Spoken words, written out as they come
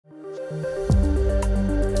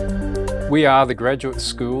We are the Graduate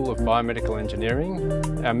School of Biomedical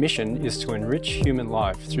Engineering. Our mission is to enrich human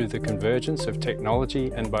life through the convergence of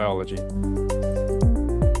technology and biology.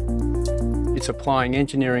 It's applying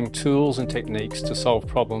engineering tools and techniques to solve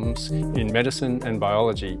problems in medicine and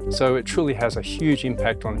biology, so it truly has a huge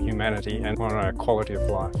impact on humanity and on our quality of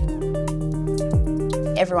life.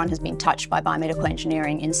 Everyone has been touched by biomedical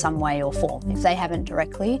engineering in some way or form. If they haven't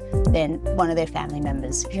directly, then one of their family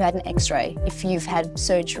members. If you had an x-ray, if you've had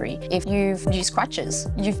surgery, if you've used crutches,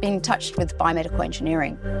 you've been touched with biomedical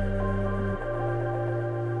engineering.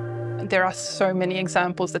 There are so many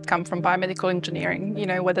examples that come from biomedical engineering,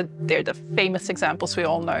 whether they're the famous examples we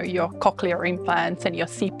all know, your cochlear implants and your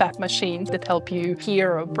CPAP machines that help you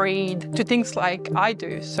hear or breathe, to things like I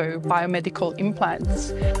do, so biomedical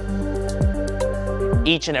implants.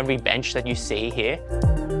 Each and every bench that you see here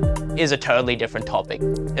is a totally different topic.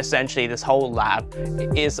 Essentially, this whole lab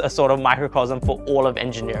is a sort of microcosm for all of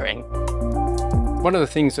engineering. One of the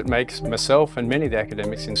things that makes myself and many of the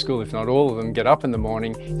academics in school, if not all of them, get up in the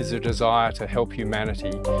morning is a desire to help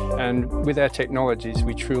humanity. And with our technologies,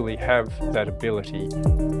 we truly have that ability.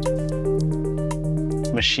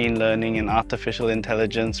 Machine learning and artificial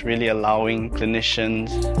intelligence really allowing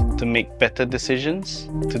clinicians to make better decisions,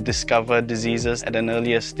 to discover diseases at an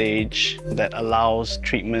earlier stage that allows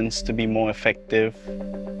treatments to be more effective.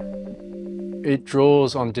 It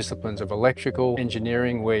draws on disciplines of electrical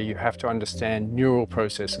engineering, where you have to understand neural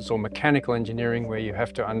processes, or mechanical engineering, where you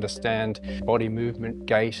have to understand body movement,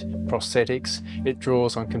 gait, prosthetics. It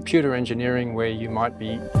draws on computer engineering, where you might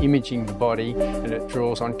be imaging the body, and it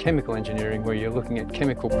draws on chemical engineering, where you're looking at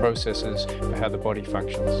chemical processes for how the body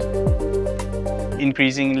functions.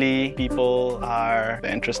 Increasingly, people are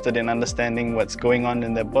interested in understanding what's going on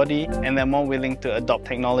in their body, and they're more willing to adopt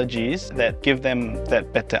technologies that give them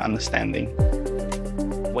that better understanding.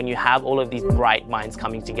 When you have all of these bright minds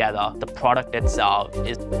coming together, the product itself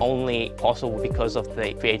is only possible because of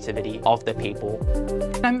the creativity of the people.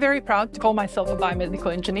 I'm very proud to call myself a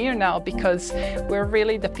biomedical engineer now, because we're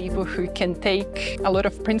really the people who can take a lot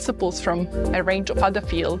of principles from a range of other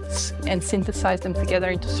fields and synthesize them together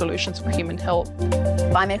into solutions for human health.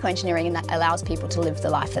 Biomedical engineering allows people to live the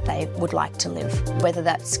life that they would like to live, whether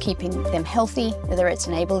that's keeping them healthy, whether it's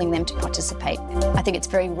enabling them to participate. I think it's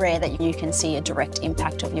very rare that you can see a direct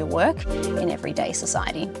impact of your work in everyday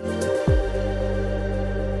society.